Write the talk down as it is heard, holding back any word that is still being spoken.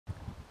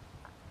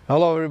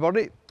Hello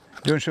everybody,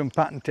 doing some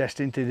pattern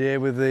testing today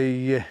with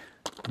the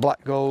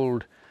black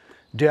gold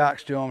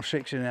Darkstorm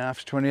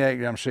 6.5s, 28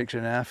 gram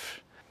 6.5,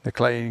 the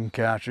claying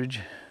cartridge.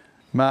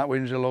 Mark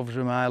Windsor loves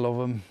them, I love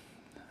them.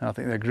 I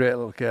think they're a great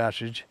little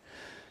cartridge,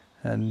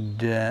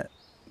 and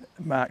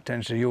Mark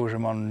tends to use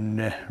them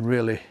on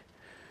really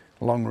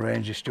long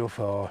range stuff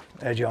or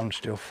edge on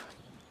stuff.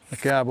 The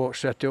carboard's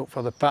set up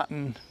for the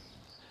pattern,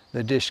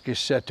 the disc is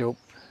set up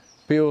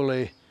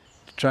purely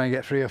to try and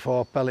get 3 or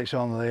 4 pellets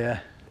on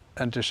there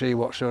and to see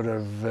what sort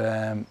of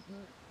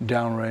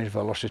downrange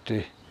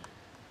velocity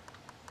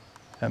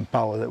and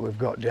power that we've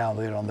got down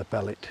there on the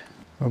pellet.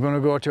 We're going to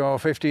go to our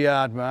 50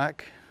 yard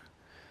mark.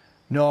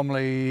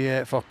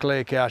 Normally for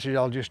clay cartridge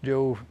I'll just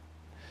do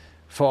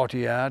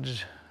 40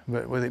 yards,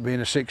 but with it being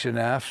a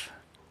 6.5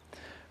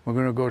 we're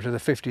going to go to the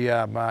 50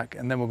 yard mark,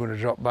 and then we're going to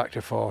drop back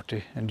to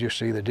 40 and just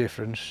see the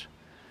difference.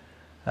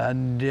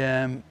 And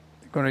going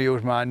to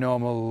use my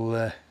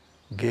normal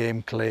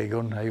game clay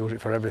gun. I use it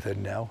for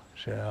everything now,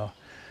 so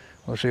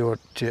we'll see what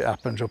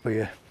happens up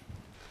here.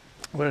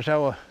 We're at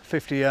our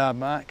 50 yard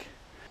mark.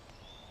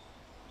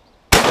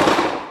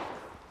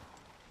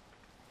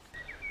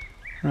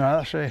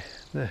 Right, that's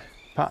the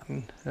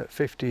pattern at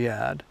 50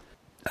 yard.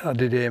 I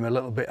did aim a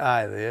little bit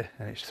high there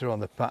and it's thrown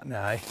the pattern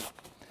high.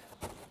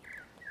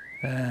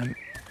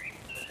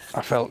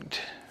 I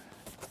felt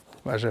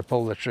as I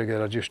pulled the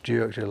trigger I just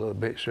jerked it a little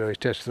bit, so it's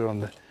test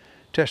thrown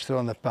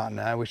the pattern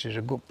high, which is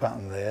a good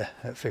pattern there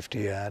at 50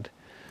 yard.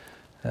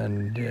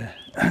 And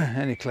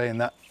any clay in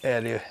that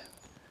area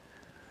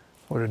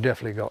would have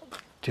definitely got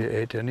to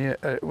hit. And here,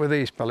 with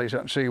these pellets I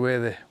can see where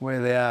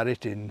they are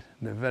hitting.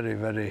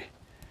 They're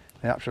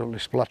absolutely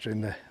splattering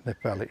the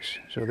pellets,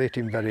 so they're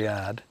hitting very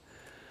hard.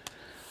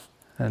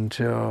 And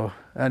so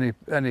any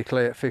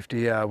clay at 50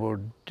 yard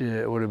would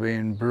have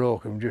been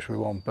broken just with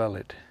one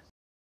pellet.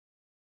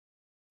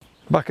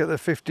 Back at the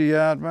 50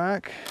 yard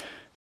mark,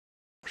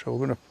 so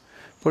we're going to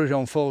put it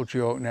on full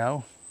choke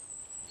now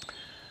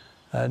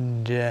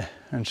and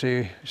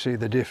see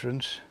the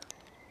difference.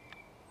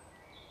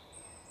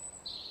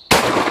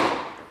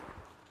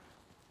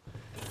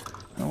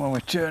 And when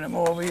we turn them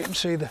over you can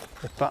see the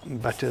pattern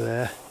better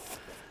there,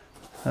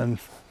 and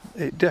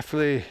it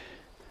definitely,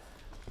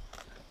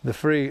 the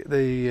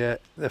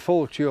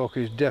full choke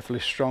is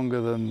definitely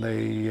stronger than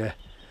the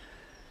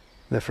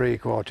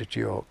 3/4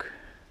 choke.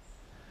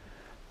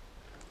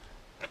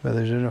 But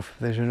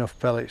there's enough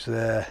pellets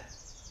there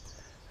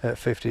at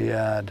 50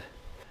 yard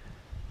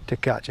to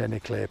catch any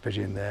clay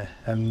pigeon there,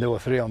 and there were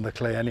 3 on the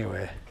clay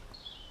anyway.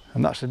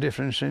 And that's the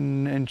difference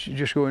in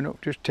just going up,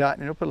 just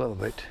tightening up a little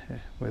bit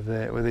with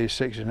these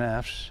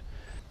 6.5s.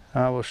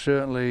 I will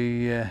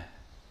certainly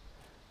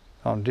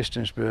on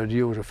distance bird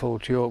use a full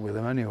choke with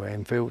them anyway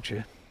in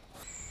future.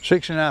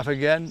 6.5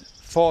 again,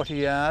 40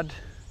 yard.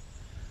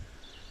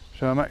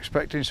 So I'm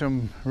expecting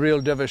some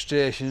real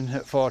devastation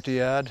at 40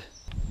 yard.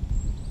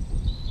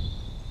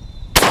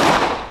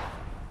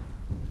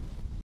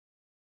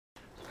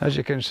 As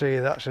you can see,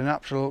 that's an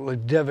absolutely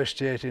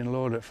devastating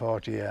load at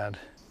 40 yard.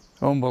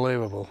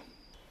 Unbelievable.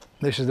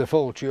 This is the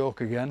full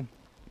choke again.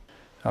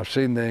 I've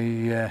seen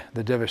the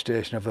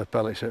devastation of the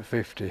pellets at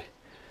 50.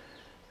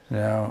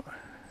 Now,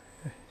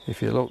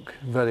 if you look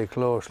very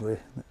closely,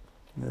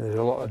 there's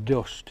a lot of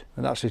dust,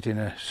 and that's hitting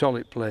a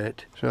solid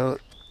plate. So,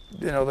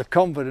 you know, the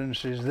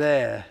confidence is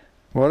there.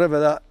 Whatever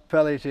that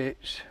pellet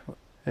hits,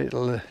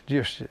 it'll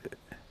just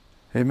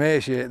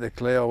emaciate the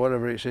clay, or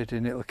whatever it's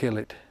hitting, it'll kill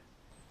it.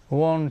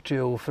 1,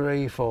 2,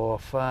 3, 4,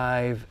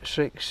 5,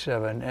 6,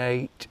 7,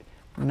 8,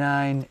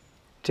 9,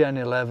 10,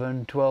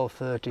 11, 12,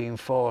 13,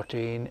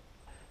 14,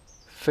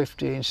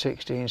 15,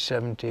 16,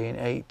 17,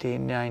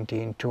 18,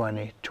 19,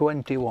 20,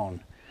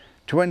 21.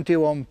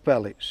 21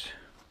 pellets.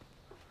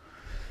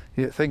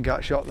 You'd think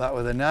I shot that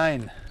with a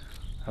 9.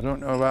 I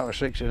don't know about a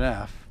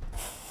 6.5.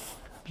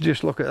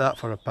 Just look at that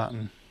for a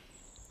pattern.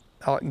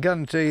 I can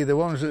guarantee the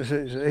ones that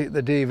hit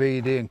the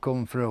DVD and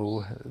come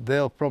through,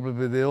 they'll probably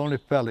be the only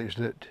pellets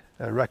that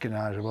are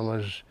recognisable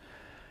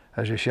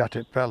as a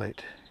shattered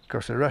pellet,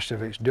 because the rest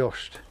of it's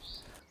dust.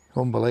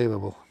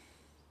 Unbelievable.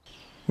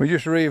 We're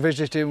just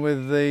revisiting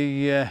with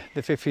the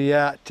 50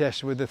 yard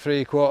test with the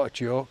 3/4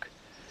 choke.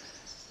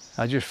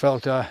 I just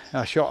felt I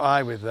shot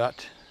high with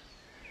that,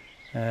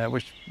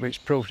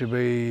 which proved to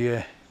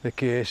be the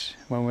case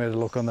when we had a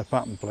look on the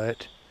pattern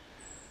plate.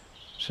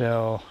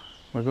 So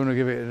we're going to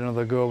give it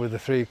another go with the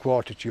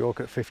 3/4 choke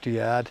at 50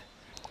 yard.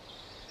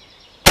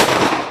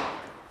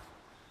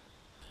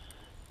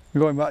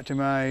 Going back to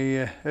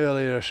my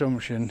earlier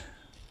assumption,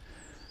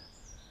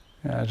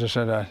 as I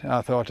said,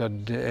 I thought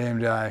I'd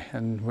aimed high,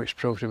 and which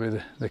proved to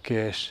be the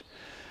case.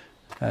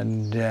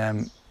 And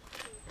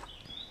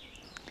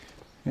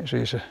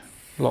it's a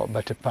lot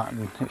better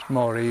pattern. It's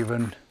more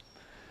even,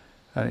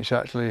 and it's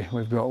actually,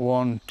 we've got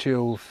 1,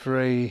 2,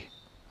 3,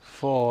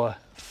 4,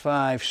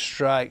 5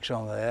 strikes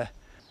on there.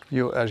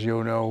 As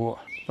you know,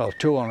 well,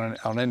 2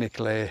 on any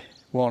clay,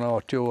 1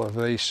 or 2 of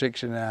these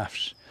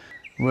 6.5s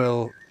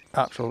will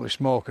absolutely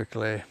smoke a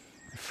clay.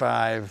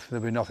 5,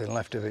 there'll be nothing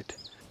left of it.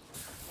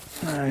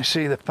 You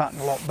see the pattern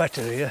a lot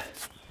better here.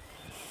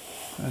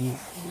 and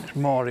it's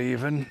more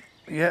even.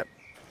 Yep,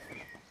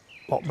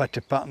 a lot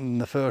better pattern than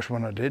the first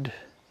one I did.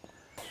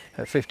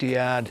 At 50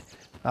 yard,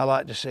 I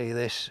like to see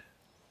this.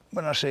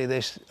 When I see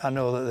this, I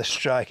know that they're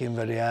striking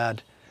very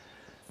hard.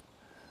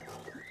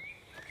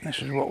 This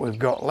is what we've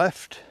got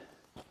left.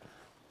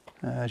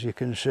 As you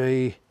can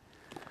see,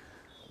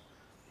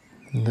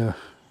 the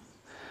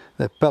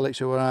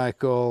pellets are what I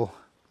call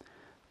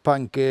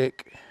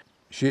pancake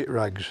shit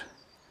rags.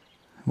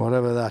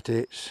 Whatever that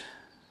is,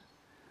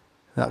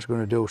 that's going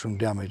to do some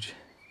damage.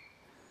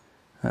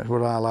 That's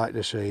what I like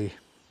to see.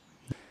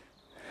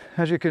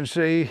 As you can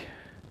see,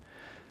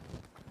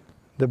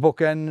 the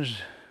bookends,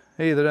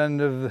 either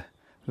end of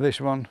this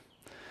one,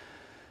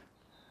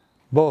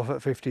 both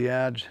at 50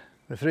 yards.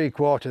 The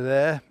 3/4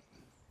 there,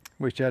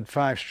 which had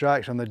 5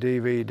 strikes on the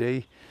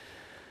DVD,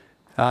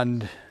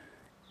 and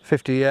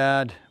 50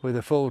 yard with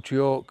a full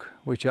choke,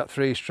 which had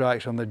 3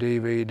 strikes on the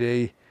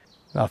DVD.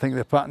 I think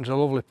the pattern's a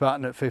lovely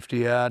pattern at 50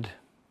 yard.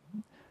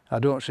 I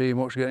don't see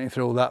much getting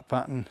through that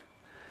pattern,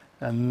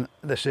 and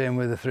the same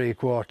with the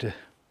 3/4,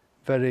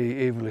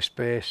 very evenly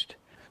spaced.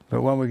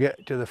 But when we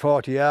get to the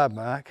 40 yard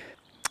mark,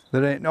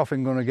 there ain't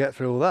nothing going to get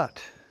through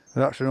that.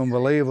 That's an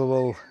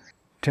unbelievable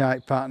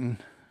tight pattern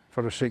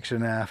for a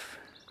 6.5.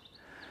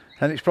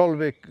 And it's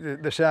probably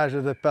the size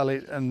of the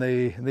pellet and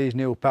these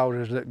new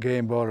powders that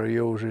Gamebore are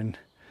using.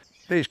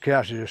 These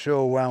cartridges are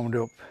so wound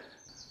up.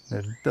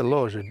 The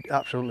lows are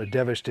absolutely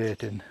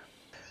devastating.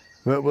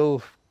 But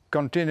we'll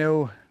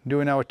continue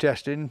doing our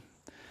testing.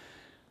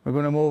 We're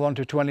going to move on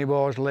to 20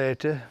 bores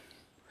later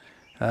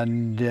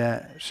and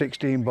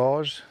 16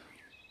 bores.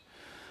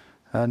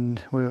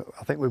 And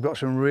I think we've got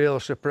some real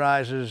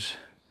surprises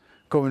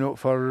coming up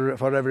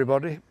for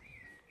everybody.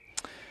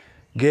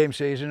 Game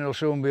season will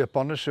soon be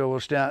upon us, so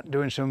we'll start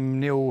doing some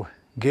new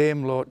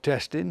game load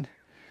testing.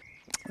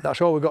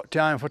 That's all we've got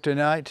time for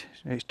tonight.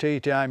 It's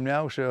tea time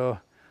now, so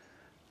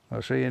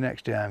I'll see you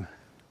next time.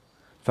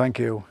 Thank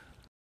you.